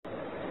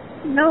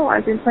No,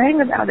 I've been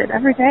praying about it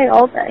every day,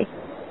 all day.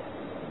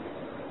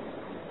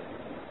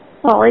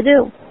 All I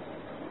do.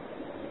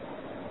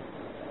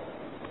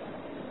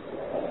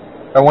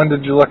 And when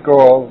did you let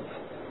go of?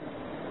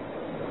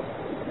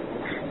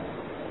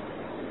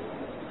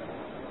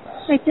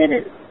 I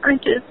didn't. I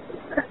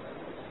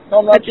No,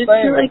 I'm not just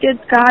saying feel like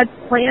it's God's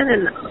plan,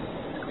 and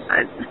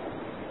I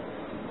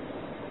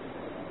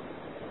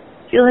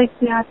feel like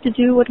we have to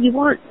do what He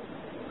wants.